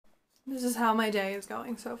This is how my day is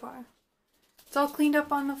going so far. It's all cleaned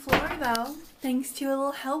up on the floor though, thanks to a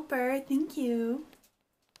little helper. Thank you.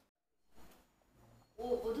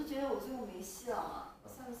 我就觉得我最后没戏了嘛，我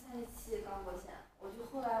上次参加期刚过线，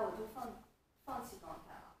后来我就放弃状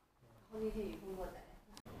态了，然后那天有工作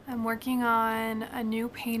在。I'm working on a new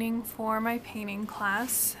painting for my painting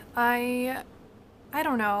class. I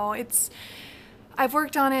don't know. I've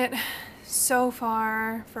worked on it so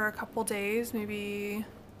far for a couple days, maybe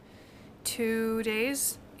 2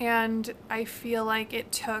 days, and I feel like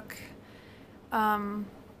it took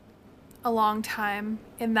a long time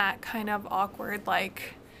in that kind of awkward,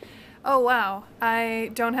 like, oh wow,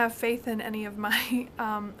 I don't have faith in any of my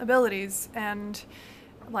abilities, and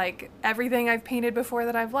like everything I've painted before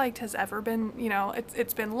that I've liked has ever been, you know,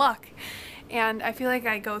 it's been luck. And I feel like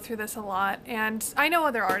I go through this a lot, and I know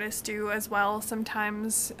other artists do as well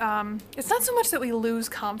sometimes. It's not so much that we lose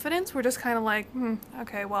confidence, we're just kind of like,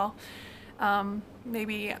 okay, well,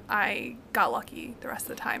 maybe I got lucky the rest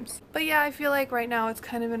of the times. But yeah, I feel like right now it's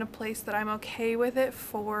kind of in a place that I'm okay with it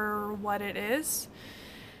for what it is.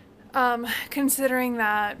 Considering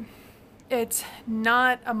that it's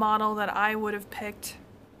not a model that I would have picked,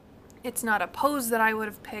 it's not a pose that I would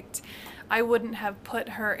have picked, I wouldn't have put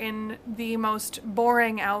her in the most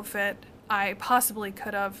boring outfit I possibly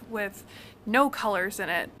could have with no colors in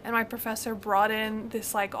it. And my professor brought in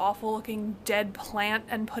this like awful looking dead plant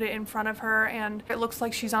and put it in front of her, and it looks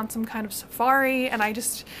like she's on some kind of safari, and I'm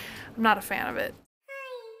not a fan of it.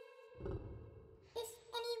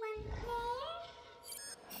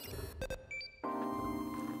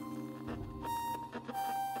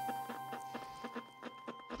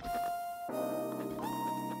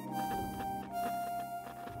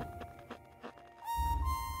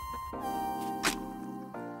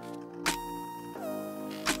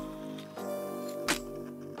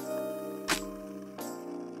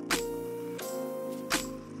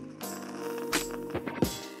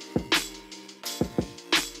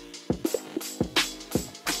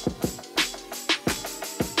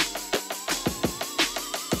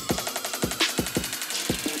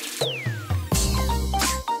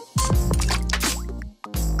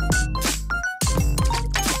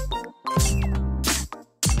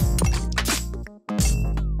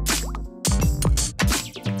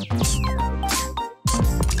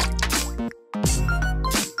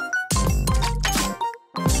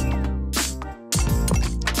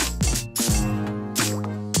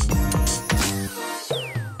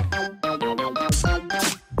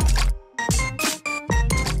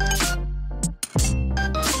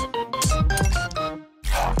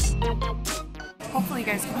 Hopefully you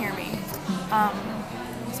guys can hear me.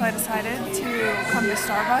 So I decided to come to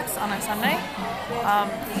Starbucks on a Sunday,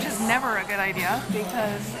 which is never a good idea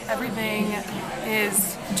because everything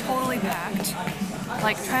is totally packed.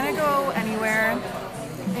 Like trying to go anywhere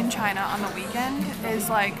in China on the weekend is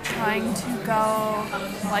like trying to go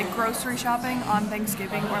like grocery shopping on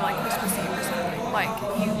Thanksgiving or like Christmas Eve or something. Like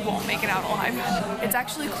you won't make it out alive. It's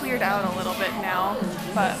actually cleared out a little bit now,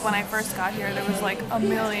 but when I first got here there was like a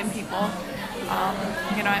million people.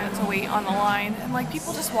 You know, I had to wait on the line, and like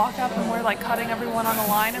people just walk up and we're like cutting everyone on the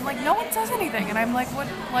line, and like no one says anything, and I'm like, what,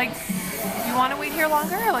 like, you want to wait here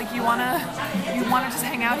longer? Like you wanna just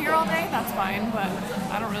hang out here all day? That's fine, but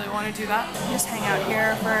I don't really want to do that. Just hang out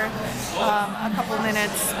here for a couple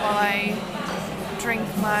minutes while I drink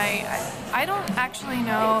my, I don't actually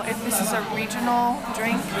know if this is a regional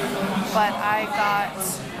drink, but I got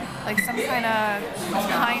like some kind of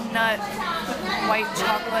pine nut white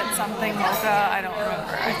chocolate something mocha, I don't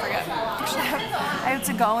remember, I forget. Actually, I have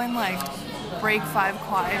to go and like break 5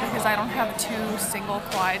 kwai because I don't have 2 single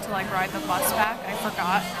kwai to like ride the bus back. I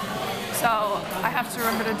forgot. So I have to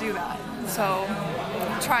remember to do that. So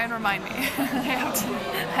try and remind me.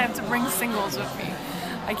 I have to bring singles with me.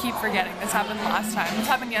 I keep forgetting. This happened last time. This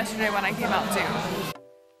happened yesterday when I came out too.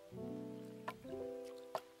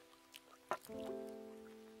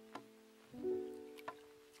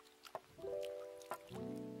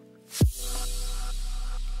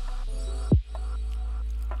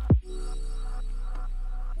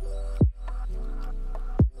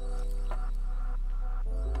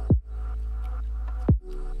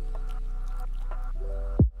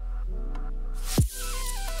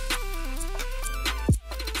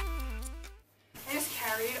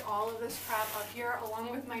 All of this crap up here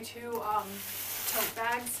along with my 2 tote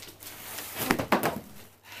bags.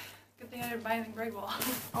 Good thing I didn't buy anything breakable.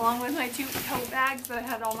 Along with my 2 tote bags that I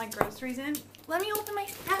had all my groceries in. Let me open my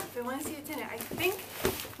stuff. I want to see what's in it. I think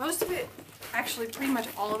most of it, actually pretty much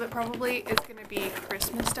all of it probably, is going to be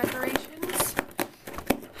Christmas decorations.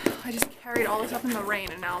 I just carried all this up in the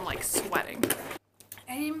rain and now I'm like sweating.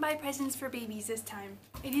 I didn't buy presents for babies this time.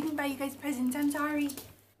 I didn't buy you guys presents, I'm sorry.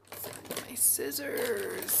 My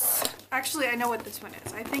scissors. Actually, I know what this one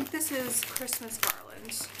is. I think this is Christmas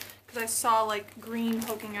garlands because I saw like green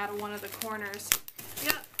poking out of one of the corners.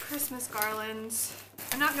 Yeah, Christmas garlands.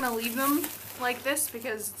 I'm not gonna leave them like this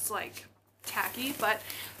because it's like tacky, but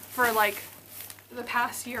for like the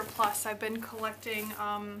past year plus I've been collecting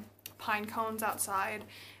pine cones outside,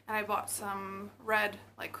 and I bought some red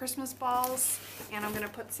like Christmas balls, and I'm gonna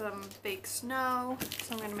put some fake snow,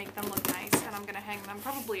 so I'm gonna make them look nice, and I'm gonna hang them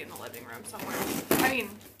probably in the living room somewhere. I mean,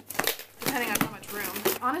 depending on how much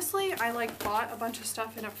room. Honestly, I like bought a bunch of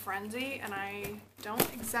stuff in a frenzy, and I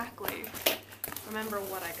don't exactly remember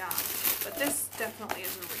what I got, but this definitely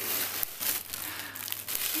is a read.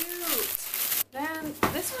 Cute. Then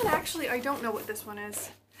this one, actually, I don't know what this one is.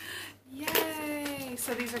 Yay!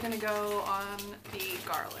 So these are gonna go on the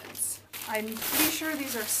garlands. I'm pretty sure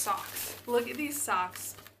these are socks. Look at these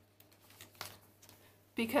socks.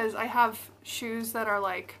 Because I have shoes that are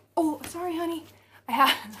like, oh, sorry, honey.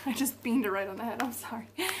 I just beamed it right on the head, I'm sorry.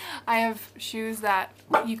 I have shoes that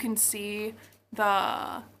you can see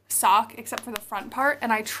the sock except for the front part,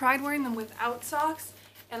 and I tried wearing them without socks,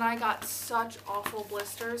 and I got such awful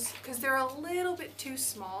blisters because they're a little bit too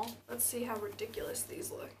small. Let's see how ridiculous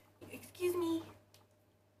these look. Excuse me.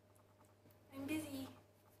 I'm busy.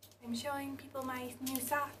 I'm showing people my new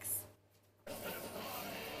socks.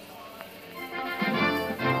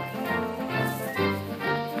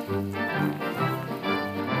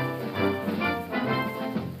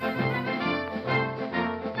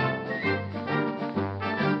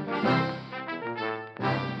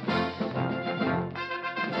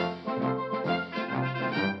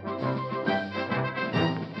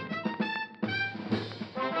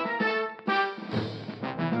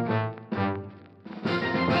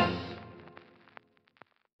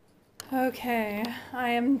 Okay, I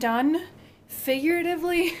am done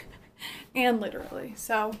figuratively and literally.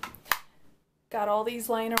 So, got all these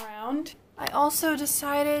laying around. I also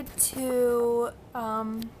decided to,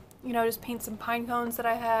 you know, just paint some pine cones that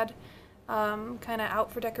I had kind of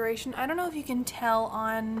out for decoration. I don't know if you can tell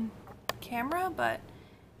on camera, but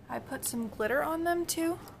I put some glitter on them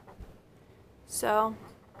too. So,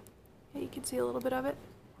 yeah, you can see a little bit of it.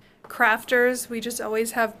 Crafters, we just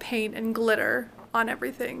always have paint and glitter on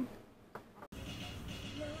everything.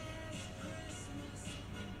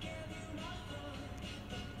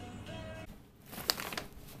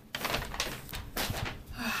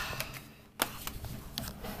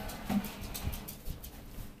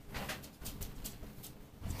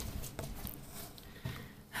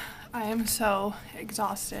 I am so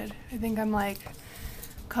exhausted. I think I'm like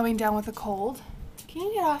coming down with a cold. Can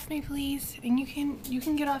you get off me, please? And you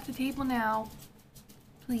can get off the table now,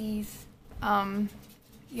 please.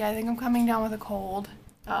 Yeah, I think I'm coming down with a cold.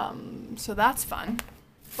 So that's fun.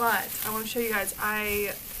 But I want to show you guys,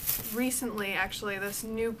 I recently, actually, this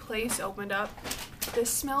new place opened up. This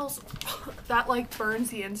smells, that like burns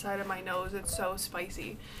the inside of my nose. It's so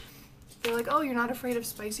spicy. They're like, oh, you're not afraid of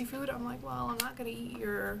spicy food? I'm like, well, I'm not gonna eat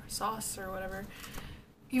your sauce or whatever.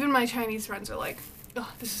 Even my Chinese friends are like,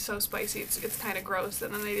 oh, this is so spicy, it's kind of gross,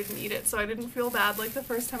 and then they didn't eat it, so I didn't feel bad like the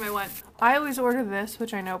first time I went. I always order this,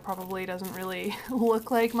 which I know probably doesn't really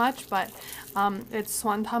look like much, but it's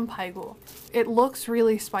swantan paigu. It looks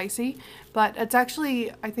really spicy, but it's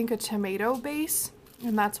actually, I think, a tomato base,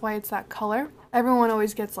 and that's why it's that color. Everyone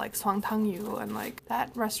always gets like swantan yu, and like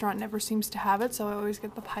that restaurant never seems to have it, so I always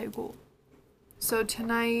get the paigu. So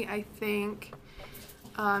tonight, I think,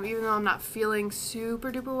 even though I'm not feeling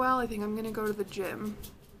super duper well, I think I'm gonna go to the gym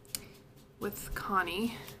with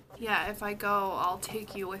Connie. Yeah, if I go, I'll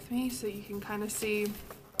take you with me so you can kind of see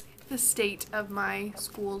the state of my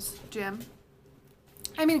school's gym.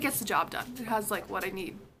 I mean, it gets the job done. It has like what I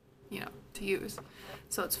need, you know, to use,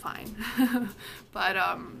 so it's fine. But,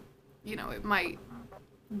 you know, it might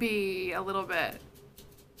be a little bit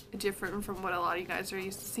different from what a lot of you guys are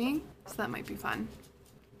used to seeing, so that might be fun.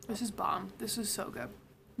 This is bomb. This is so good.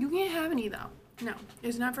 You can't have any though. No,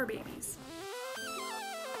 it's not for babies.